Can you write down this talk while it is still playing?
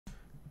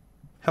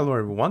Hello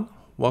everyone,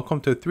 welcome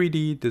to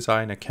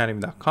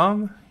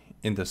 3ddesignacademy.com.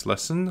 In this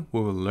lesson,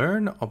 we will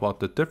learn about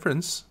the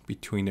difference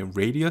between a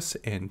radius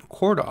and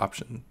chord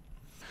option.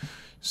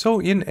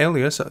 So in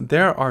Alias,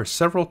 there are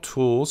several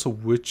tools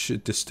which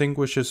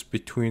distinguishes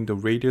between the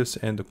radius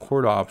and the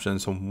chord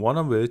options, one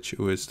of which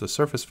is the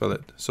surface fillet.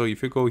 So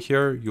if you go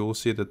here, you'll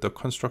see that the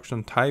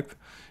construction type,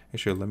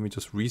 actually let me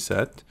just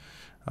reset.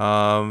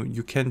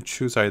 You can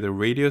choose either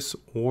radius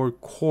or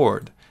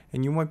chord.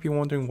 And you might be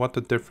wondering what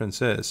the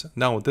difference is.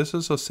 Now, this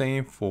is the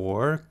same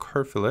for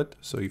curve fillet.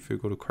 So if you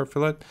go to curve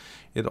fillet,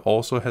 it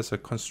also has a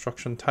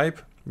construction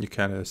type. You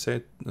can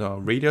say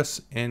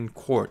radius and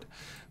chord.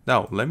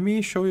 Now, let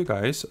me show you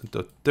guys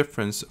the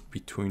difference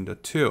between the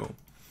two.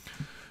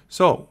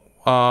 So,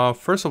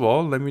 first of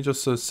all, let me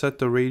just set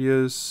the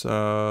radius,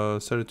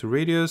 set it to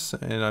radius,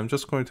 and I'm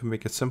just going to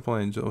make it simple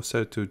and just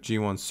set it to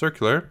G1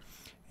 circular.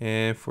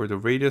 And for the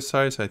radius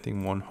size, I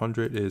think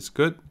 100 is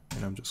good.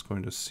 And I'm just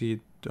going to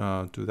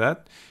do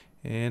that.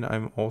 And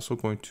I'm also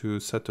going to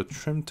set the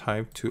trim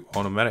type to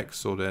automatic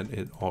so that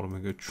it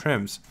automatically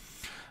trims.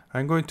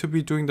 I'm going to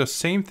be doing the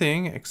same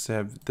thing,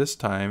 except this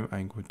time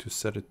I'm going to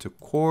set it to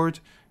chord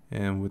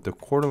and with the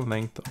chord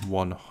length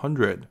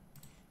 100,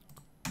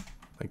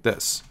 like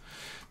this.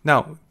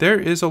 Now, there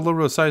is a little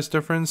bit of size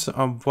difference,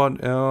 but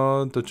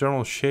the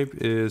general shape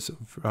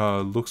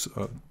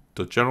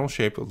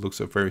looks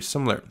very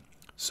similar.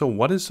 So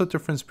what is the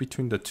difference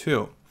between the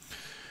two?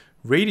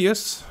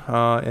 Radius,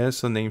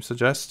 as the name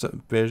suggests,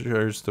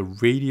 measures the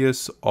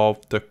radius of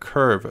the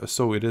curve.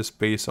 So it is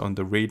based on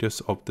the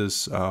radius of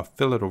this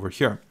fillet over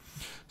here.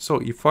 So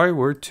if I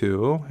were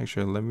to,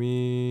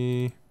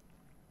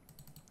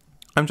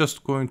 I'm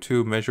just going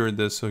to measure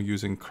this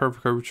using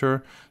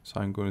curvature. So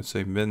I'm going to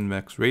say min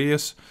max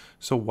radius.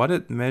 So what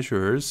it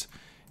measures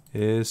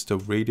is the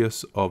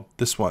radius of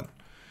this one.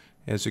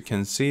 As you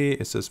can see,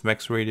 it says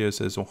max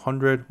radius is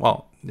 100.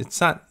 Well, it's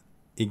not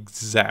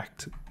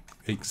exactly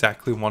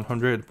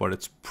 100, but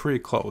it's pretty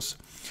close.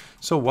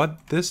 So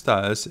what this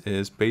does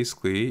is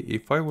basically,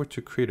 if I were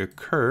to create a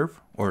curve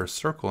or a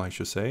circle, I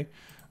should say,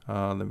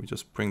 let me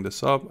just bring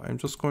this up. I'm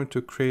just going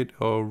to create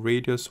a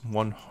radius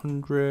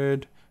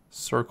 100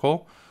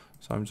 circle.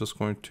 So I'm just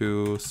going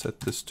to set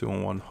this to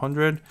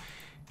 100.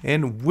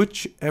 And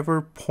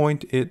whichever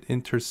point it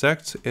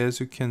intersects, as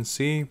you can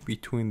see,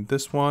 between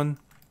this one,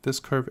 this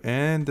curve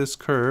and the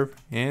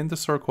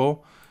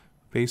circle,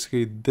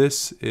 basically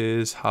this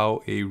is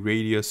how a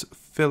radius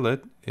fillet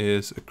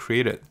is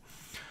created.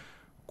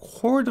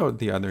 Chord, on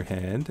the other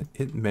hand,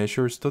 it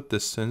measures the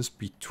distance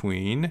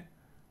between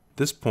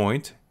this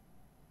point,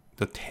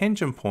 the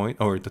tangent point,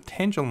 or the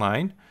tangent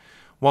line.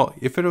 Well,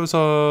 if it was a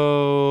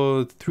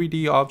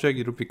 3D object,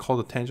 it would be called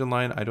a tangent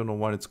line. I don't know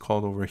what it's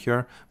called over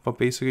here, but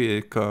basically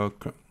it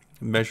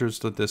measures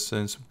the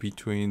distance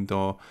between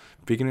the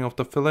beginning of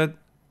the fillet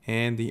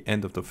and the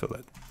end of the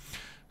fillet.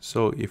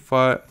 So if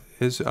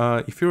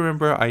you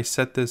remember, I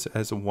set this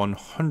as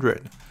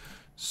 100.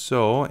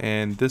 So,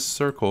 and this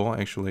circle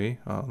actually,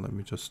 let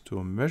me just do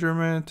a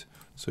measurement.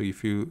 So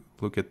if you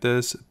look at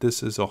this,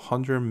 this is a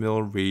 100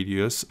 mil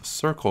radius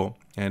circle,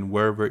 and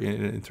wherever it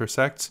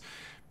intersects,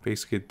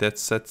 basically that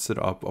sets it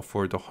up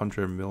for the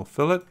 100 mil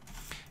fillet.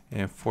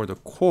 And for the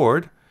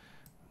chord,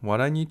 what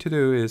I need to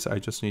do is I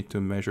just need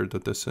to measure the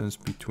distance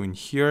between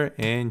here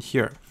and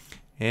here.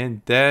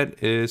 And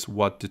that is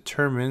what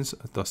determines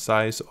the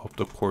size of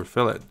the chord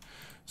fillet.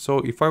 So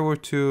if I were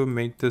to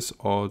make this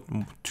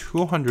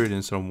 200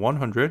 instead of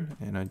 100,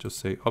 and I just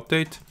say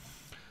update,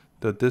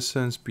 the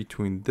distance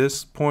between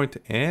this point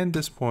and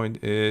this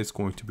point is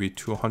going to be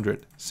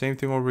 200. Same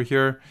thing over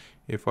here.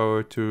 If I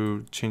were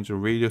to change the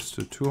radius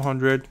to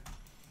 200,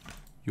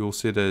 you'll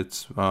see that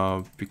it's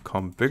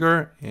become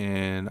bigger,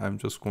 and I'm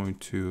just going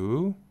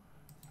to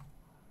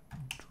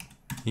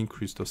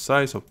increase the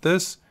size of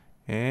this.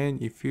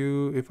 And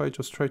if I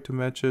just try to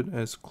match it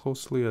as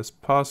closely as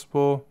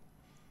possible,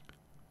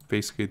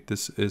 basically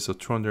this is a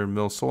 200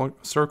 mil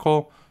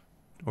circle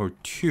or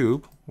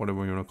tube,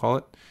 whatever you want to call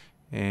it.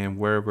 And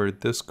wherever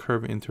this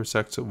curve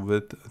intersects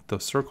with the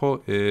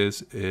circle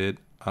is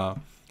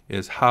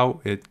how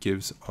it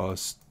gives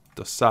us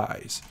the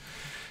size.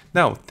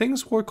 Now,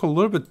 things work a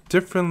little bit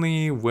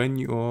differently when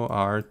you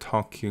are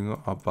talking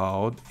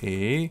about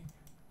a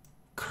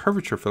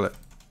curvature fillet,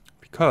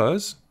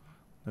 because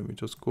let me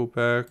just go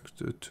back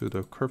to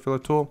the curve fillet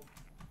tool.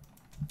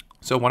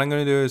 So what I'm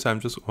going to do is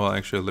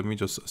let me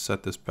just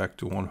set this back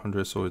to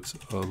 100 so it's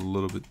a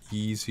little bit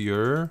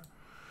easier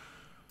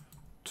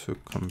to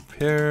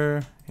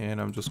compare.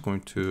 And I'm just going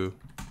to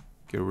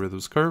get rid of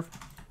this curve.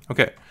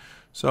 Okay,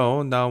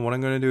 so now what I'm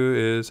going to do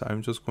is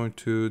I'm just going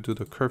to do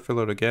the curve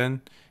fillet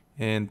again.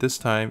 And this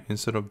time,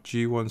 instead of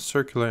G1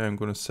 circular, I'm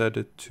going to set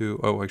it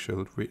to,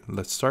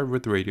 let's start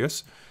with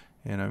radius.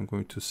 And I'm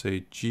going to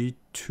say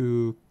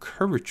G2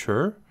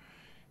 curvature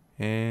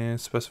and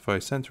specify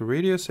center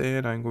radius,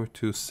 and I'm going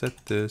to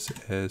set this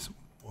as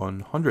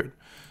 100.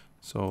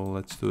 So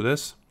let's do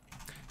this.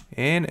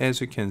 And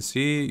as you can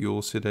see,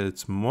 you'll see that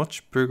it's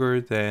much bigger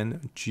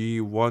than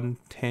G1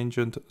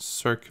 tangent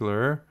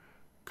circular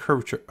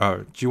curvature,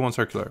 G1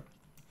 circular.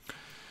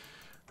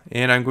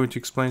 And I'm going to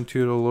explain to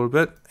you a little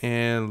bit.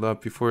 And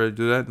before I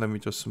do that, let me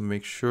just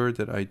make sure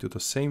that I do the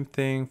same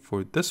thing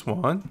for this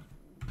one.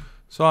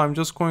 So I'm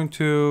just going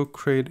to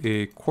create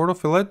a chord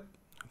fillet,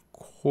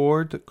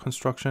 chord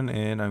construction,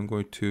 and I'm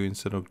going to,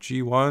 instead of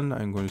G1,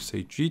 I'm going to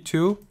say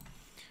G2.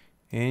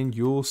 And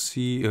you'll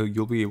see,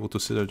 you'll be able to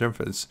see the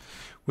difference.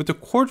 With the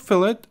chord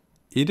fillet,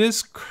 it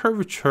is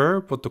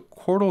curvature, but the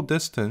chordal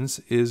distance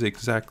is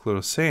exactly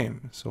the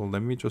same. So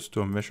let me just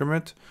do a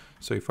measurement.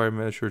 So if I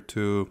were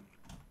to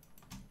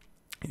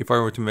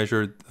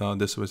measure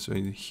this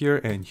between here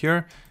and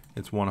here,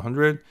 it's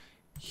 100.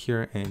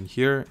 Here and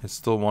here, it's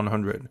still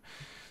 100.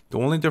 The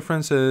only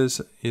difference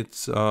is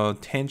it's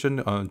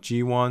tangent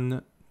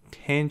G1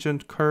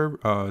 tangent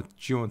curve,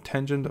 G1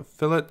 tangent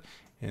fillet,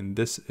 and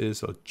this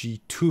is a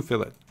G2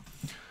 fillet.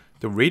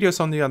 The radius,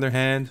 on the other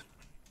hand,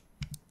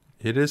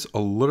 it is a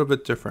little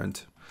bit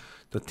different.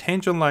 The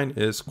tangent line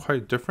is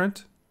quite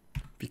different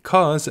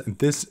because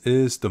this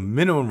is the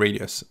minimum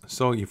radius.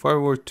 So if I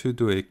were to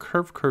do a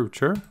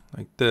curvature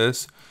like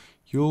this,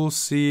 you'll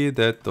see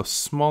that the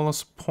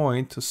smallest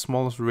point, the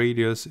smallest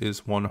radius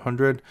is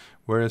 100,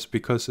 whereas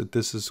because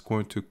this is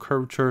going to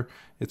curvature,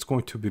 it's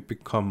going to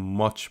become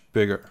much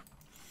bigger.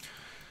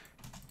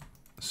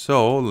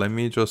 So let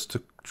me just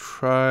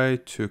try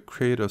to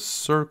create a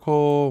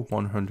circle,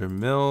 100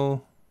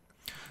 mil.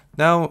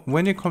 Now,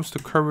 when it comes to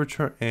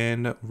curvature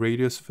and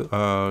radius,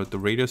 the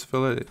radius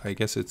fillet, I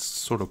guess it's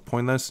sort of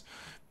pointless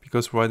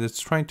because what it's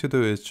trying to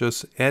do is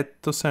just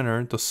at the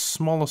center, the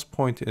smallest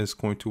point is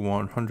going to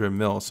 100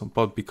 mils.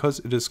 But because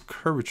it is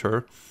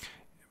curvature,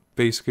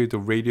 basically the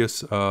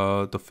radius,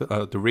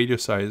 the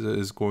radius size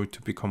is going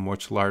to become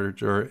much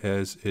larger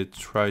as it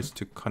tries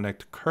to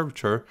connect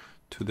curvature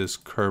to this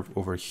curve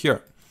over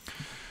here.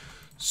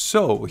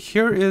 So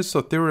here is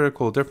a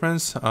theoretical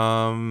difference,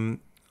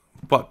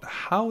 but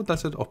how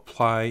does it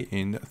apply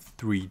in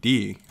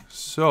 3D?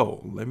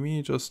 So let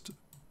me just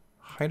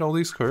hide all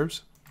these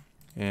curves,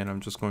 and I'm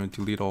just going to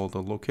delete all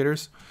the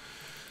locators.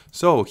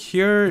 So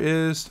here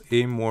is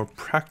a more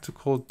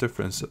practical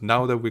difference.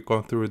 Now that we've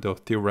gone through the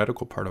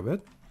theoretical part of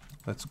it,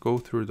 let's go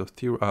through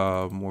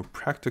the more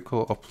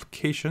practical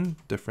application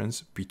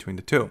difference between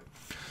the two.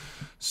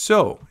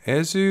 So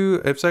as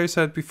I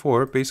said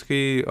before,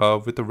 basically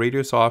with the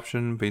radius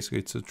option, basically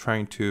it's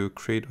trying to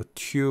create a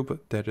tube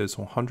that is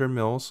 100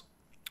 mils.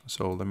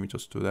 So let me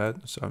just do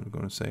that. So I'm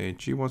going to say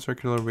G1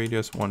 circular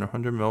radius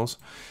 100 mils,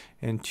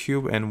 and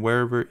tube, and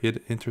wherever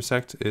it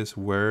intersects is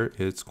where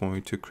it's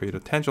going to create a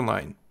tangent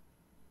line.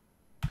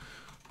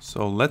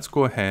 So let's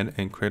go ahead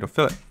and create a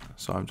fillet.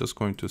 So I'm just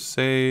going to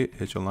say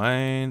edge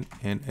align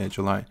and edge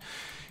align.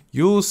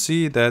 You'll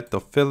see that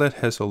the fillet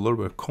has a little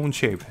bit of cone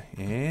shape,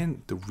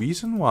 and the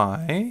reason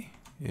why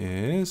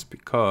is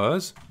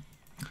because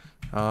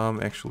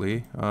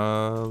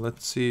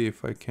let's see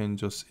if I can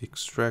just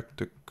extract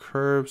the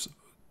curves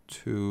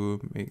to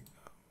make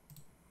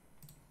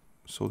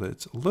so that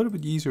it's a little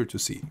bit easier to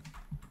see.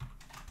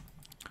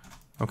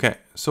 Okay,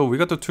 so we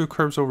got the two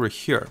curves over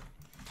here,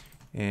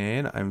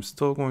 and I'm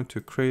still going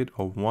to create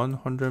a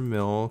 100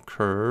 mil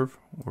curve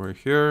over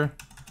here.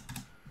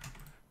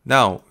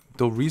 Now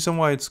the reason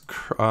why it's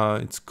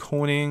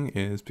coning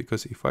is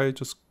because if I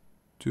just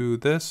do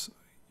this,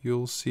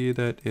 you'll see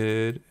that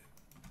it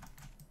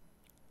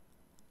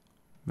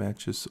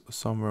matches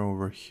somewhere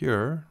over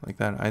here like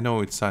that. I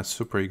know it's not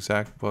super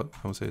exact, but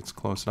I would say it's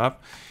close enough.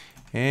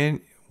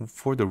 And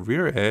for the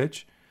rear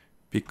edge,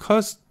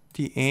 because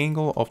the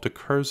angle of the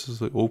curves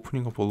is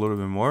opening up a little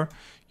bit more,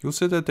 you'll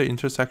see that the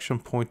intersection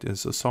point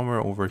is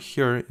somewhere over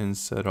here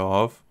instead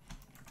of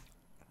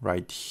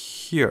right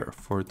here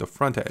for the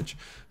front edge.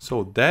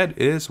 So that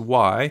is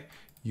why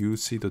you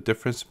see the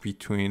difference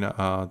between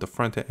the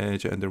front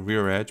edge and the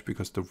rear edge,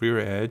 because the rear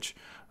edge,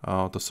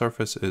 the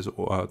surface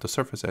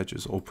edge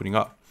is opening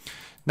up.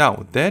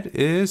 Now that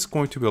is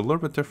going to be a little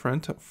bit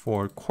different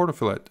for chord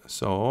fillet.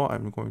 So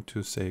I'm going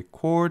to say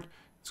chord.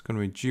 It's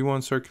going to be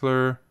G1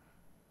 circular.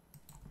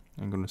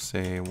 I'm going to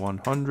say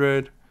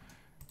 100.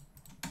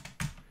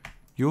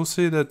 You'll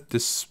see that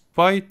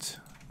despite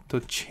the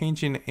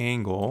changing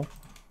angle,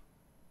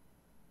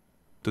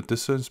 the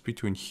distance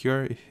between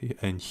here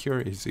and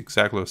here is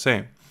exactly the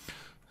same.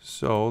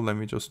 So let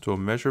me just do a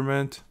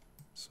measurement.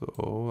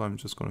 So I'm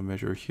just going to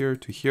measure here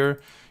to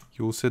here.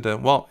 You will see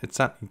that, well, it's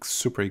not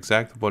super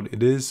exact, but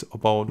it is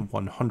about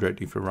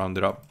 100 if you round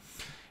it up.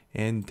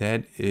 And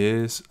that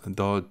is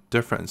the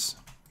difference.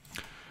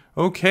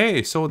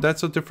 Okay, so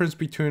that's the difference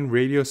between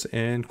radius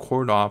and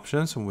chord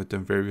options with the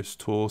various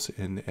tools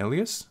in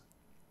Alias.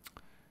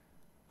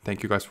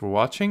 Thank you guys for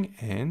watching,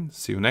 and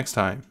see you next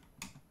time.